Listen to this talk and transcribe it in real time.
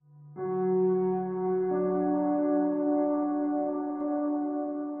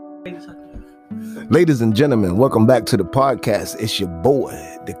Ladies and gentlemen, welcome back to the podcast. It's your boy,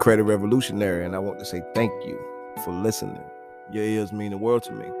 the Credit Revolutionary, and I want to say thank you for listening. Your ears mean the world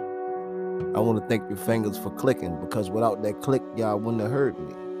to me. I want to thank your fingers for clicking, because without that click, y'all wouldn't have heard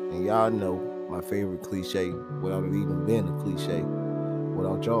me. And y'all know my favorite cliche, without it even being a cliche,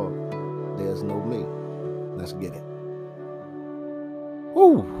 without y'all, there's no me. Let's get it.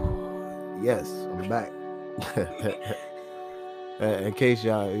 Woo! Yes, I'm back. In case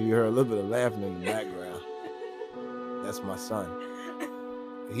you heard a little bit of laughing in the background, that's my son.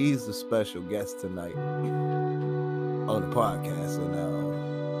 He's the special guest tonight on the podcast, and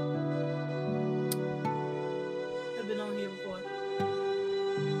I've been on here before,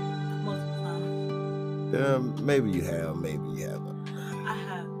 multiple times. Maybe you have, maybe you haven't. I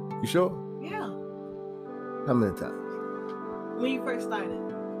have. You sure? Yeah. How many times? When you first started.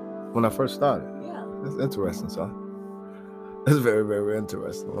 When I first started? Yeah. That's interesting, son. That's very, very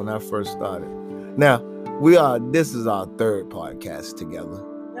interesting. When I first started. Now, this is our third podcast together.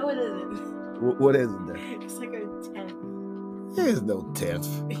 No, it isn't. What is it then? It's like our 10th. There's no 10th.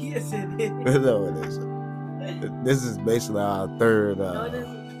 Yes, it is. No, it isn't. This is basically our third. No, it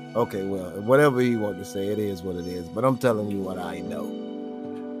isn't. Okay, well, whatever you want to say, it is what it is. But I'm telling you what I know.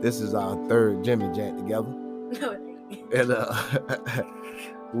 This is our third Jimmy Jant together. No, it ain't. And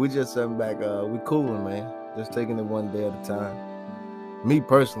we just sitting back. We cooling, man. Just taking it one day at a time. Me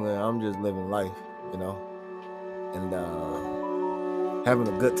personally, I'm just living life, and having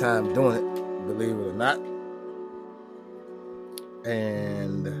a good time doing it, believe it or not.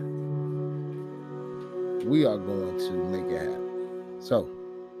 And we are going to make it happen. So,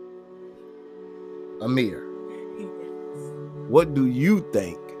 Amir, what do you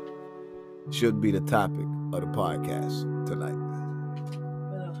think should be the topic of the podcast tonight?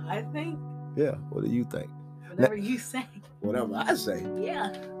 What do I think? Yeah, what do you think? Whatever you say. Whatever I say.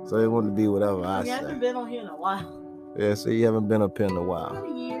 Yeah. So it wouldn't be whatever I say. I haven't been on here in a while. Yeah, so you haven't been up here in a while. About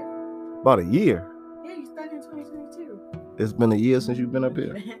a year. About a year? Yeah, you started in 2022. It's been a year since you've been up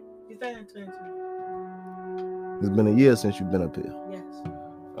here? You started in 2022. It's been a year since you've been up here? Yes.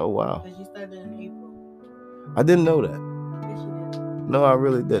 Oh, wow. Because you started in April. I didn't know that. Yes, you did. No, I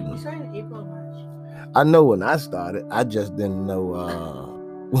really You didn't. started in April or March. I know when I started. I just didn't know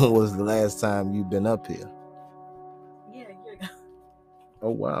when was the last time you've been up here. Yeah, a year ago. Oh,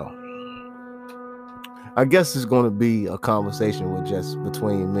 wow. I guess it's going to be a conversation with just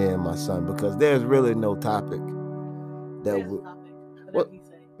between me and my son, because there's really no topic that There's a would. topic. What? Whatever you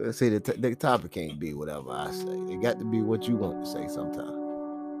say. See, the topic can't be whatever I say. It got to be what you want to say sometime.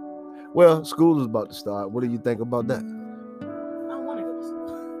 Well, school is about to start. What do you think about that? I don't want to go to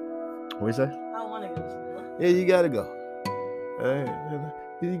school. What you say? I don't want to go to school. Yeah, you got to go.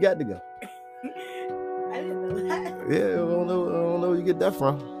 You got to go. I didn't know that. Yeah, I don't know where you get that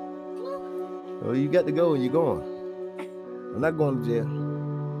from. Well, you got to go and you're going. I'm not going to jail.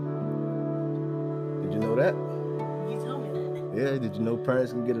 Did you know that? You told me that. Yeah, did you know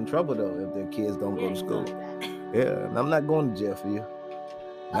parents can get in trouble, though, if their kids don't go to school? You told me that. Yeah, and I'm not going to jail for you.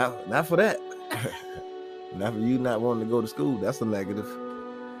 Not for that. Not for you not wanting to go to school. That's a negative.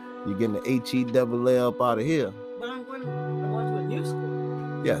 You're getting the HE-double-L up out of here. But I'm going to a new school.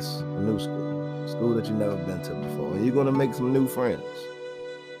 Yes, a new school. School that you've never been to before. And you're going to make some new friends.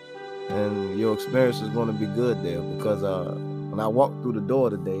 And your experience is going to be good there, because when I walked through the door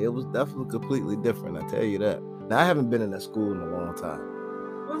today, it was definitely completely different. I tell you that. Now, I haven't been in that school in a long time.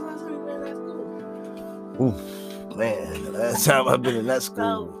 When's the last time you been in that school? Oof, man, the last time I've been in that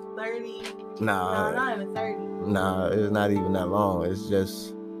school. So 30. Nah, No, not even 30. Nah, it's not even that long. It's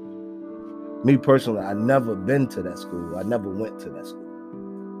just me personally. I never been to that school. I never went to that school.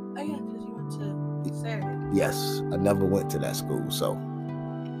 Oh yeah, because you went to Saturday. Yes, I never went to that school. So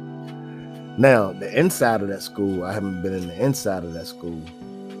now the inside of that school, I haven't been in the inside of that school.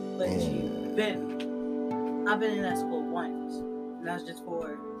 But you've been. I've been in that school once. And that was just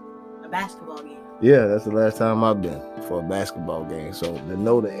for a basketball game. Yeah, that's the last time I've been for a basketball game. So to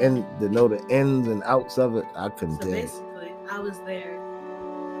know the ins and outs of it, I couldn't So tell you. basically, I was there.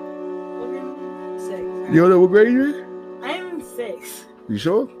 What grade? 6. Right? You know what grade you in? I'm in 6. You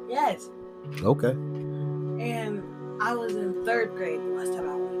sure? Yes. Okay. And I was in 3rd grade the last time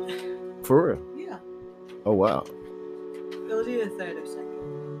I went. For real? Yeah. Oh wow. It was either 3rd or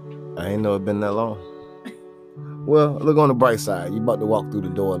 2nd. I ain't know it been that long. Well, look on the bright side. You about to walk through the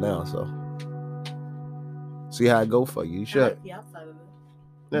door now, so see how it go for you. You should. I like the outside of it.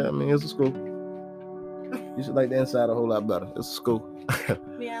 Yeah, I mean, it's a school. You should like the inside a whole lot better. It's a school.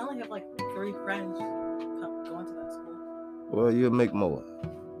 Yeah, I only have like 3 friends going to that school. Well, you'll make more.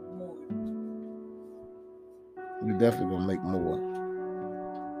 More. You definitely gonna make more.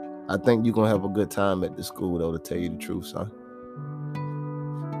 I think you're gonna have a good time at the school, though, to tell you the truth, son.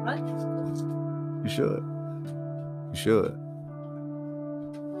 I like this school. You should. You should.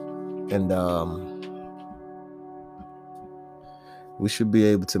 And we should be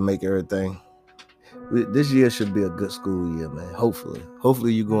able to make everything. This year should be a good school year, man.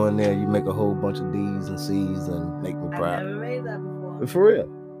 Hopefully you go in there, you make a whole bunch of D's and C's and make me proud. I've never made that before. For real?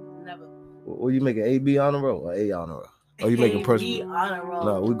 Never. Well, you make an AB honor roll or A honor roll? Or you making principal? honor roll.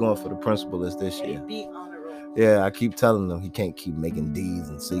 No, we're going for the principal list this year. AB honor roll. Yeah, I keep telling them he can't keep making D's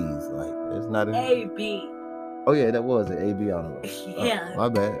and C's. Like, it's not a AB. Oh yeah, that was an AB honor roll. Yeah. My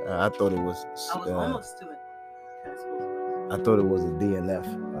bad. I thought it was. I was almost to it. I thought it was a DNF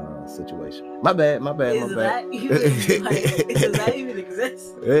situation. My bad. Does that even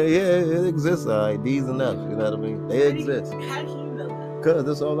exist? Yeah, it exists. All right, D's and F's. You know what I mean? They exist. How do you know that? Cause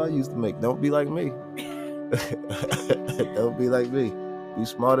that's all I used to make. Don't be like me. Don't be like me. Be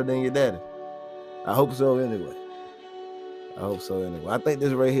smarter than your daddy. I hope so anyway. I think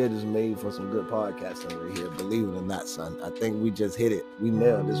this right here just made for some good podcasting right here. Believe it or not, son. I think we just hit it. We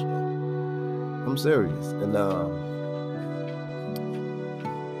nailed this one. I'm serious. And going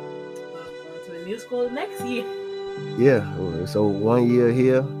to a new school next year. Yeah. So 1 year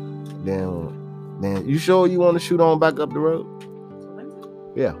here, then you sure you want to shoot on back up the road?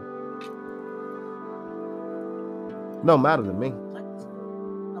 Yeah. No matter to me. I like this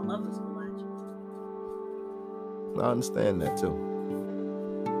school. I love this school actually. I understand that too.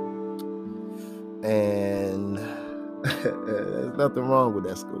 And there's nothing wrong with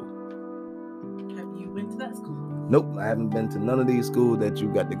that school. Have you been to that school? Nope, I haven't been to none of these schools that you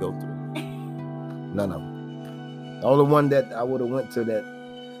got to go through. None of them. The only one that I would have went to that,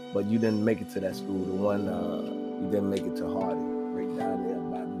 but you didn't make it to that school. The one you didn't make it to Hardy, right down there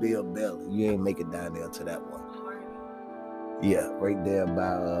by Bill Belly. You ain't make it down there to that one. Yeah, right there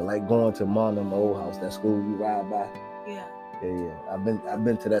by like going to Monum Old House, that school you ride by. Yeah. Yeah. I've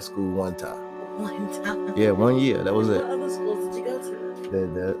been to that school one time. One time. Yeah, 1 year. That was it. What other schools did you go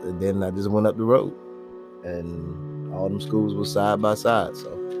to? Then I just went up the road, and all them schools were side by side. So,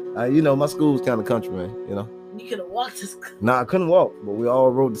 my school was kind of country, man. You know. You could have walked to school. Nah, I couldn't walk, but we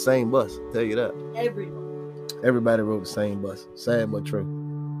all rode the same bus. I'll tell you that. Everybody rode the same bus. Sad but true.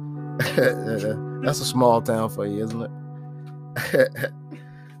 That's a small town for you, isn't it?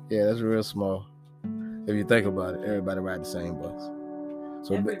 Yeah, that's real small. If you think about it, everybody ride the same bus.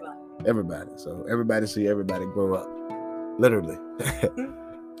 So everybody. So everybody see everybody grow up. Literally.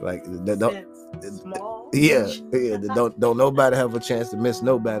 Like small. Yeah. Don't nobody have a chance to miss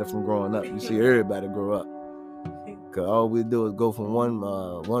nobody from growing up. You see everybody grow up. Cause all we do is go from one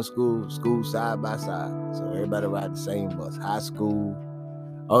school side by side. So everybody ride the same bus. High school.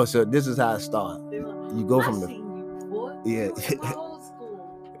 Oh, so this is how it starts. You go from yeah,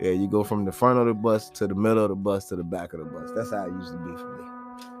 you go from the front of the bus to the middle of the bus to the back of the bus. That's how it used to be for me.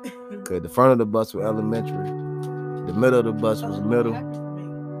 Cause the front of the bus was elementary, the middle of the bus was middle,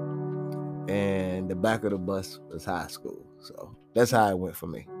 and the back of the bus was high school. So that's how it went for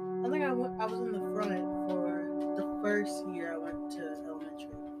me. I think I was in the front for the first year I went to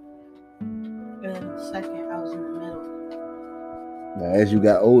elementary, and then the second I was in the middle. Now, as you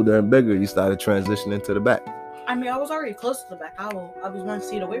got older and bigger, you started transitioning to the back. I mean, I was already close to the back. I was one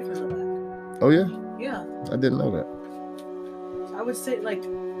seat away from the back. Oh yeah? Yeah. I didn't know that. So I would sit like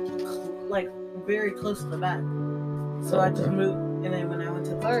very close to the back. So I just moved, and then when I went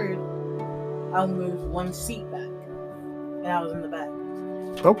to third, I moved one seat back, and I was in the back.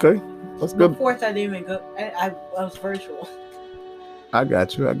 Okay, that's good. Fourth, I didn't even go. I was virtual. I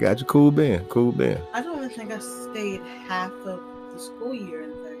got you. Cool being. I don't even think I stayed half of the school year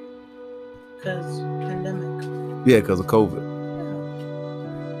in third because pandemic. Yeah, because of COVID.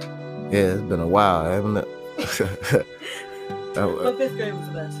 Yeah, it's been a while, hasn't it? But fifth grade was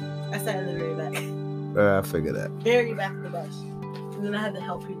the best. I sat in the very back. I figured that. Very back of the bus. And then I had to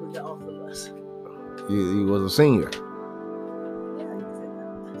help people get off the bus. You was a senior. Yeah, you can say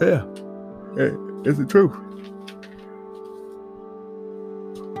that. Yeah. It's the truth.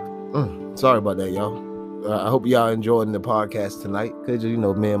 Sorry about that, y'all. I hope y'all enjoying the podcast tonight. Cause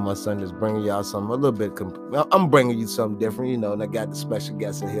me and my son just bringing y'all something a little bit. I'm bringing you something different, and I got the special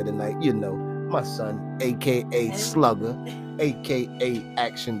guest in here tonight. My son, aka Slugger, aka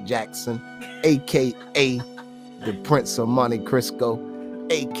Action Jackson, aka the Prince of Monte Cristo,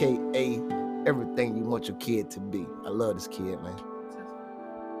 aka everything you want your kid to be. I love this kid, man.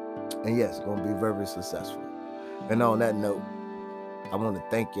 And yes, gonna be very successful. And on that note, I want to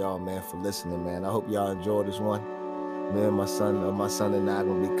thank y'all, man, for listening, man. I hope y'all enjoyed this one. Me and my son and I are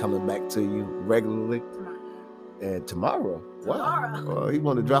gonna be coming back to you regularly. And tomorrow. Tomorrow. Well, he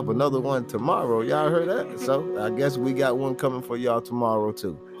want to drop another one tomorrow. Y'all heard that? So I guess we got one coming for y'all tomorrow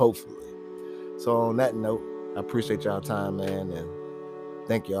too, hopefully. So on that note, I appreciate y'all time, man, and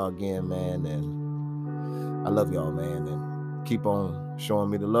thank y'all again, man, and I love y'all, man, and keep on showing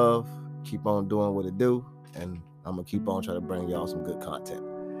me the love, keep on doing what it do, and I'm gonna keep on trying to bring y'all some good content.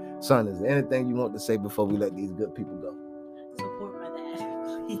 Son, is there anything you want to say before we let these good people go? Support my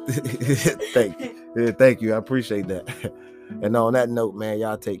dad. Thank you. Yeah, thank you. I appreciate that. And on that note, man,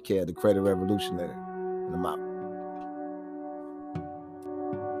 y'all take care. The Credit Revolutionary. And I'm out.